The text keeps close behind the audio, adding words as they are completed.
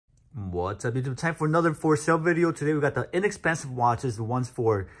What's up, YouTube? Time for another for sale video. Today we got the inexpensive watches, the ones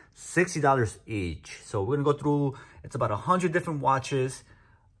for $60 each. So we're gonna go through, it's about 100 different watches.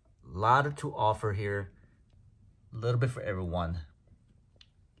 A lot to offer here. A little bit for everyone.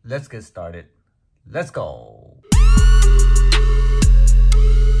 Let's get started. Let's go.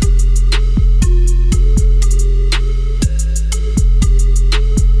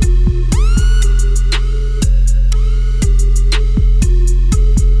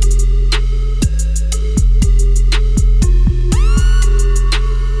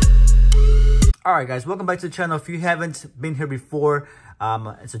 All right, guys, welcome back to the channel. If you haven't been here before,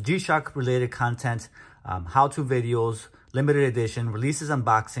 it's a G-Shock related content, how-to videos, limited edition, releases,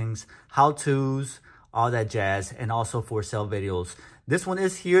 unboxings, how-tos, all that jazz, and also for sale videos. This one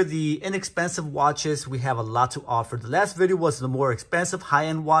is here, the inexpensive watches. We have a lot to offer. The last video was the more expensive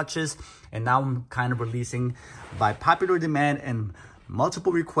high-end watches, and now I'm kind of releasing by popular demand and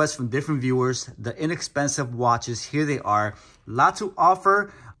multiple requests from different viewers, the inexpensive watches. Here they are. A lot to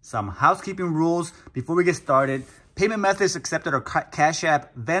offer. Some housekeeping rules before we get started. Payment methods accepted are Cash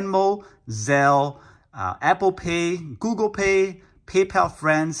App, Venmo, Zelle, Apple Pay, Google Pay, PayPal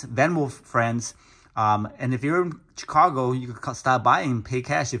Friends, Venmo Friends. And if you're in Chicago, you can stop by and pay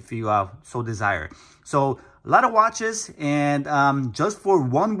cash if you so desire. So a lot of watches, and just for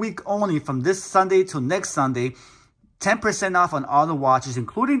 1 week only, from this Sunday to next Sunday, 10% off on all the watches,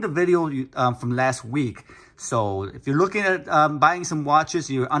 including the video from last week. So if you're looking at buying some watches,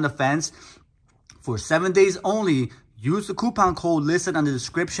 you're on the fence, for 7 days only, use the coupon code listed on the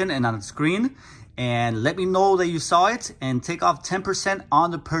description and on the screen, and let me know that you saw it, and take off 10% on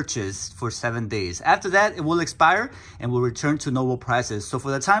the purchase for 7 days. After that, it will expire and will return to normal prices. So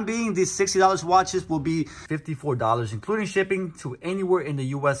for the time being, these $60 watches will be $54, including shipping to anywhere in the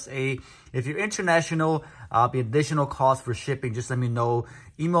USA. If you're international, be additional cost for shipping. Just let me know.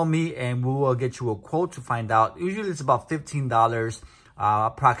 Email me and we will get you a quote to find out. Usually it's about $15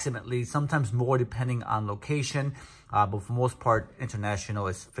 approximately, sometimes more depending on location. But for most part, international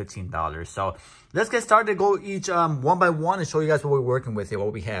is $15. So let's get started. Go each one by one and show you guys what we're working with here,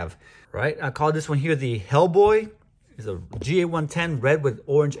 what we have. Right, I call this one here the Hellboy. It's a GA110 red with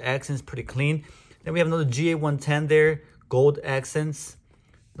orange accents, pretty clean. Then we have another GA110 there, gold accents.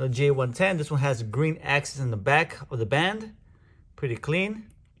 Another GA110. This one has green accents in the back of the band, pretty clean.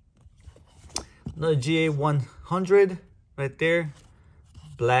 Another GA100 right there,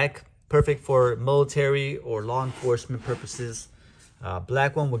 black, perfect for military or law enforcement purposes.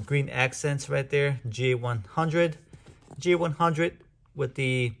 Black one with green accents right there, GA100. GA100 with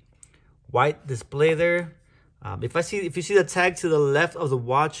the white display there. If you see the tag to the left of the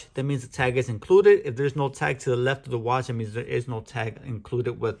watch, that means the tag is included. If there's no tag to the left of the watch, that means there is no tag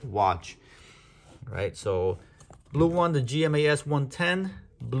included with the watch. Right, so blue one, the GMAS 110,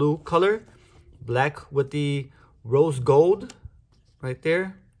 blue color. Black with the rose gold right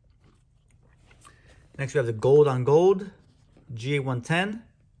there. Next we have the gold on gold, GA110.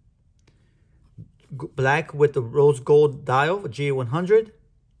 Black with the rose gold dial, GA100.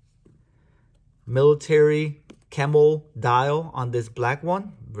 Military camel dial on this black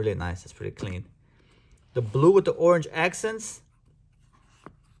one. Really nice, it's pretty clean. The blue with the orange accents.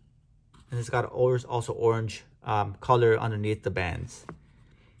 And it's got also orange color underneath the bands.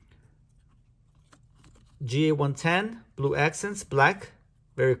 GA110, blue accents, black.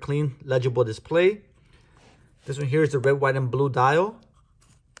 Very clean, legible display. This one here is the red, white, and blue dial.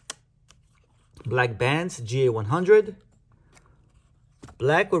 Black bands, GA100.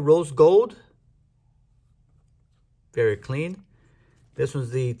 Black with rose gold. Very clean. This one's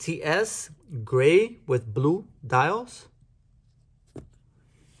the TS, gray with blue dials.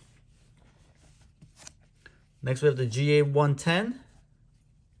 Next we have the GA110.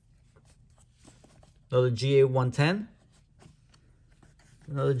 Another GA110.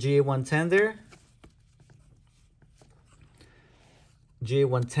 Another GA110 there.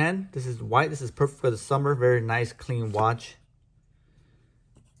 GA110. This is white. This is perfect for the summer. Very nice, clean watch.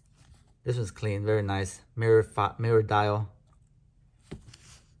 This one's clean. Very nice. Mirror dial.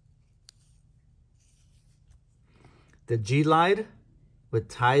 The G-Lide with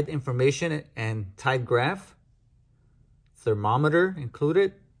tide information and tide graph. Thermometer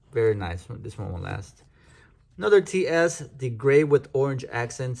included. Very nice. This one will last. Another TS, the gray with orange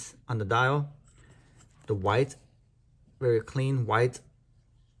accents on the dial. The white, very clean white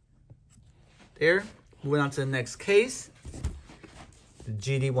there. Moving on to the next case. The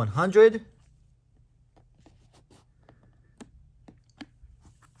GD100.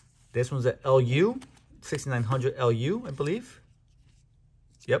 This one's a LU, 6900 LU, I believe.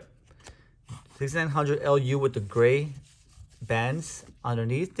 Yep. 6900 LU with the gray bands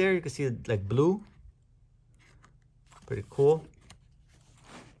underneath there. You can see like blue. Pretty cool.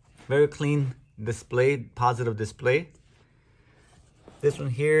 Very clean display, positive display. This one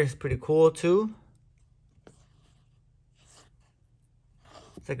here is pretty cool too.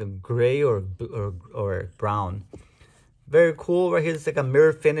 It's like a gray or brown. Very cool. Right here, it's like a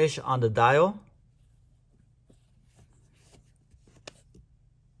mirror finish on the dial.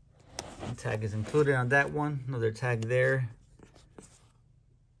 The tag is included on that one. Another tag there.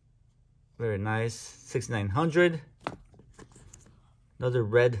 Very nice. 6900. Another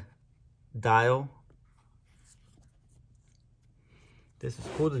red dial. This is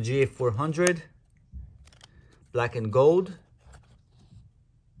cool. The GA400. Black and gold.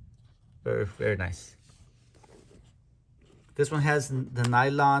 Very, very nice. This one has the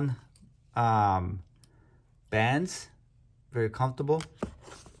nylon bands. Very comfortable.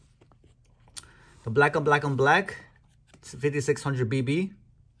 The black on black on black. It's 5600 BB.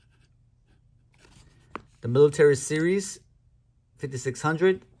 The military series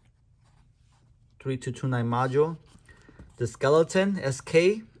 5600. 3229 module. The skeleton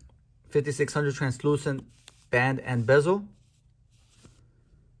SK 5600 translucent band and bezel.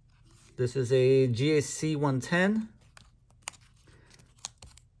 This is a GAC 110.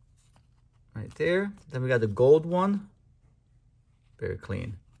 Right there. Then we got the gold one. Very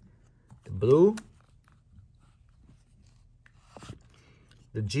clean. The blue.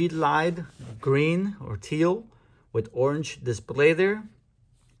 The G-Lide green or teal with orange display there.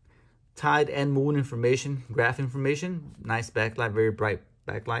 Tide and moon information, graph information. Nice backlight, very bright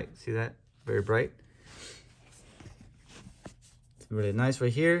backlight. See that? Very bright. It's really nice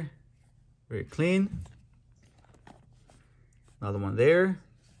right here. Very clean. Another one there.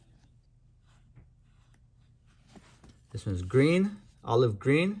 This one's green, olive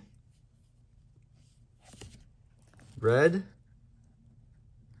green, red,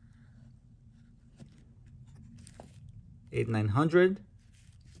 8900.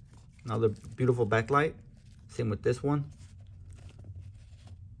 Another beautiful backlight. Same with this one.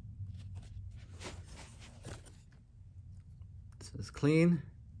 This is clean.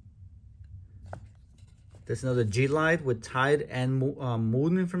 There's another G-Lide with tide and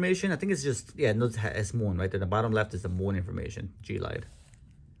moon information. I think it's just, yeah, no, it's moon right there. The bottom left is the moon information, G-Lide.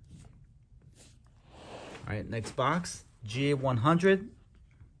 All right, next box, GA100.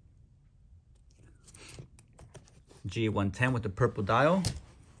 GA110 with the purple dial.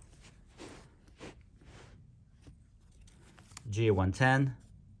 GA110.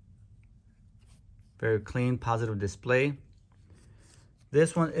 Very clean, positive display.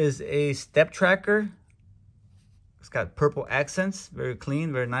 This one is a step tracker. It's got purple accents, very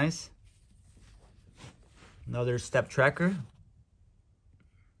clean, very nice. Another step tracker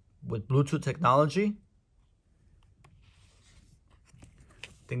with Bluetooth technology. I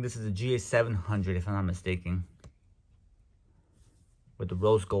think this is a GA700 if I'm not mistaken. With the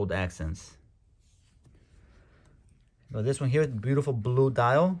rose gold accents. Now this one here, beautiful blue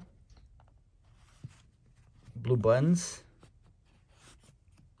dial. Blue buttons.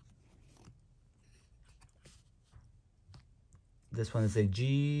 This one is a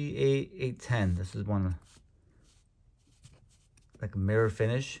GA810. This is one like a mirror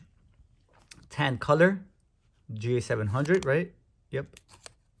finish. Tan color. GA700, right? Yep.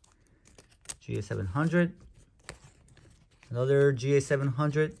 GA700. Another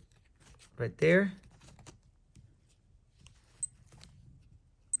GA700 right there.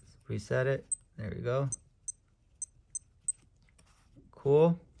 Let's reset it. There we go.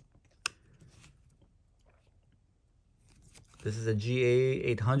 Cool. This is a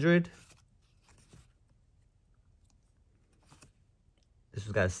GA800. This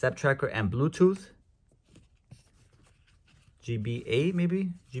has got a step tracker and Bluetooth. GBA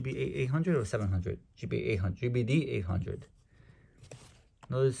maybe? GBA800 or 700? GBA800. GBD800.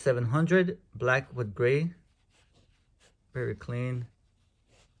 Another 700. Black with gray. Very clean.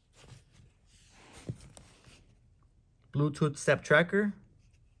 Bluetooth step tracker.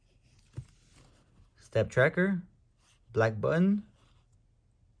 Step tracker. Black button.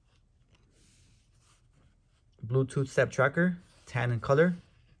 Bluetooth step tracker, tan in color.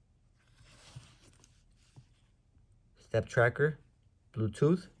 Step tracker,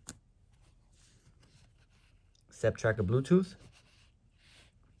 Bluetooth. Step tracker, Bluetooth.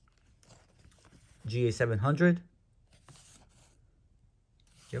 GA700.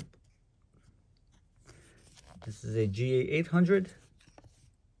 Yep. This is a GA800.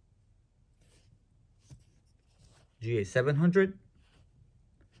 GA700,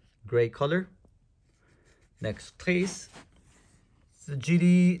 gray color. Next case, It's the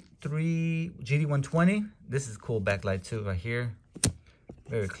GD120. This is cool backlight too, right here.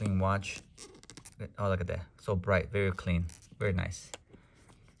 Very clean watch. Oh, look at that. So bright, very clean, very nice.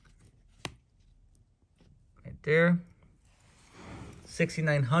 Right there.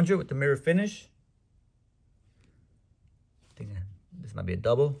 6900 with the mirror finish. I think this might be a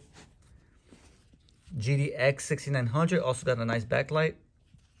double. GDX 6900 also got a nice backlight.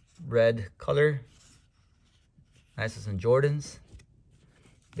 Red color. Nice as some Jordans.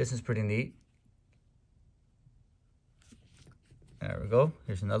 This is pretty neat. There we go.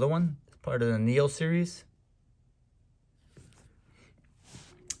 Here's another one. Part of the Neo series.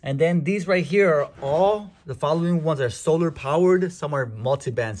 And then these right here are all, the following ones are solar powered. Some are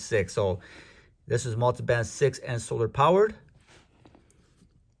multi-band 6. So this is multi-band 6 and solar powered.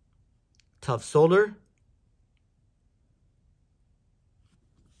 Tough solar.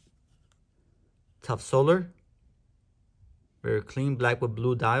 Tough solar. Very clean, black with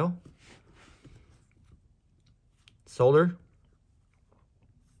blue dial. Solar.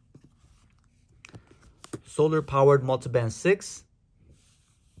 Solar powered multi-band 6.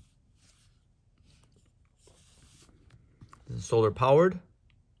 This is solar powered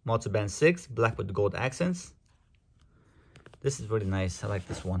multi-band 6, black with the gold accents. This is really nice. I like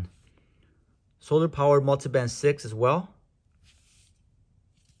this one. Solar powered multi-band 6 as well.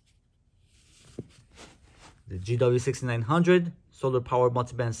 The GW6900 solar powered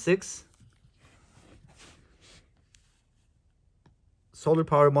multi-band 6. Solar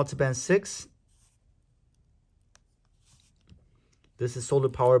powered multi-band 6. This is solar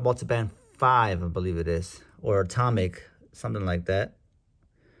powered multi-band 5, I believe it is, or atomic, something like that.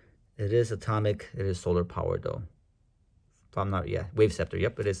 It is atomic. It is solar powered though. If I'm not, yeah, Wave Scepter.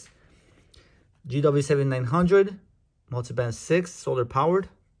 Yep, it is. GW7900 multi-band 6 solar powered.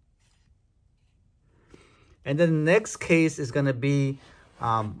 And then the next case is going to be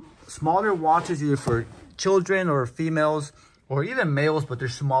smaller watches, either for children or females or even males, but they're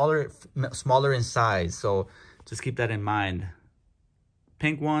smaller in size. So just keep that in mind.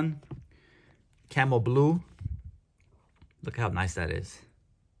 Pink one, camel blue. Look how nice that is.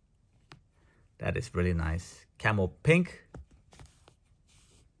 That is really nice. Camel pink.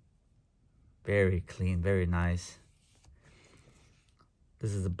 Very clean, very nice.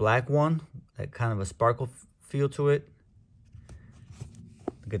 This is a black one, that kind of a sparkle feel to it.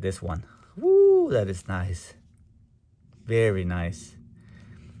 Look at this one. Woo, that is nice. Very nice.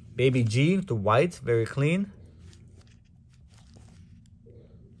 Baby G, the white, very clean.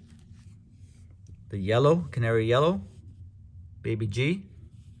 The yellow, canary yellow. Baby G.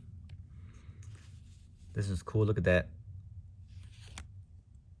 This is cool, look at that.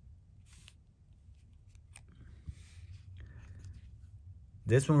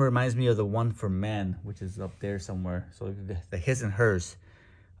 This one reminds me of the one for men, which is up there somewhere. So the his and hers.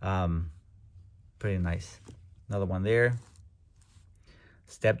 Pretty nice. Another one there.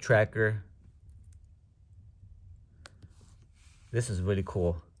 Step tracker. This is really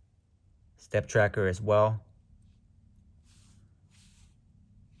cool. Step tracker as well.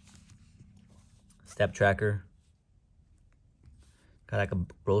 Step tracker. Got like a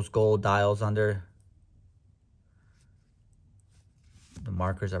rose gold dials under. The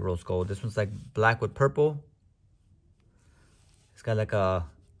markers are rose gold. This one's like black with purple. It's got like a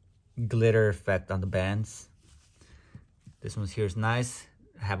glitter effect on the bands. This one's here is nice.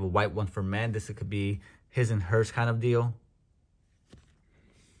 I have a white one for men. This could be his and hers kind of deal.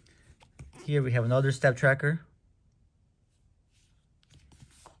 Here we have another step tracker.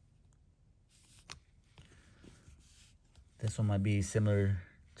 This one might be similar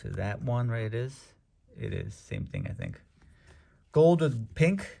to that one, right? It is. It is. Same thing, I think. Gold with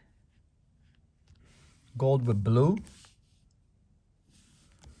pink. Gold with blue.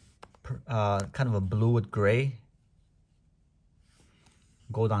 Kind of a blue with gray.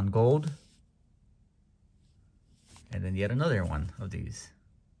 Gold on gold. And then yet another one of these.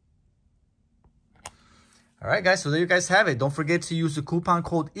 All right, guys, so there you guys have it. Don't forget to use the coupon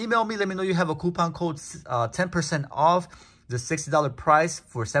code. Email me. Let me know you have a coupon code 10% off the $60 price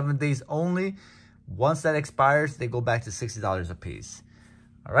for 7 days only. Once that expires, they go back to $60 a piece.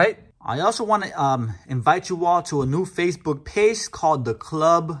 All right. I also want to invite you all to a new Facebook page called The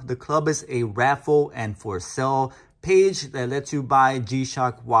Club. The Club is a raffle and for sale page that lets you buy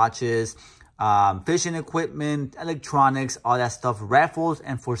G-Shock watches, fishing equipment, electronics, all that stuff, raffles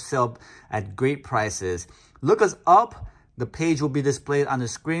and for sale at great prices. Look us up. The page will be displayed on the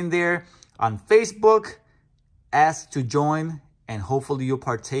screen there on Facebook. Ask to join and hopefully you'll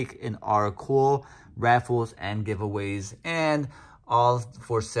partake in our cool raffles and giveaways and all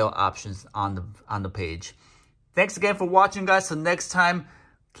for sale options on the page. Thanks again for watching, guys. Till next time,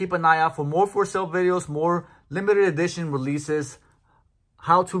 keep an eye out for more for sale videos, more limited edition releases,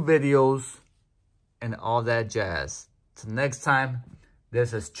 how-to videos, and all that jazz. Till next time,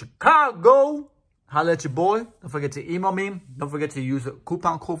 this is Chicago. Holla at your boy. Don't forget to email me. Don't forget to use a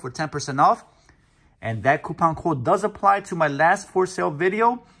coupon code for 10% off. And that coupon code does apply to my last for sale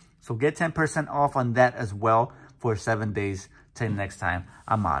video. So get 10% off on that as well for 7 days. Till next time,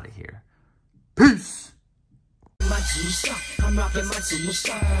 I'm out of here. Peace. My G-shock, I'm rocking my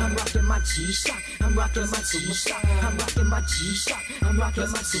G-shock, I'm rocking my G-shock, I'm rocking my G-shock, I'm rocking my G-shock, I'm rocking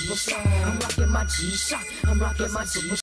my G-shock, I'm rocking my G-shock, I'm rocking my G-shock.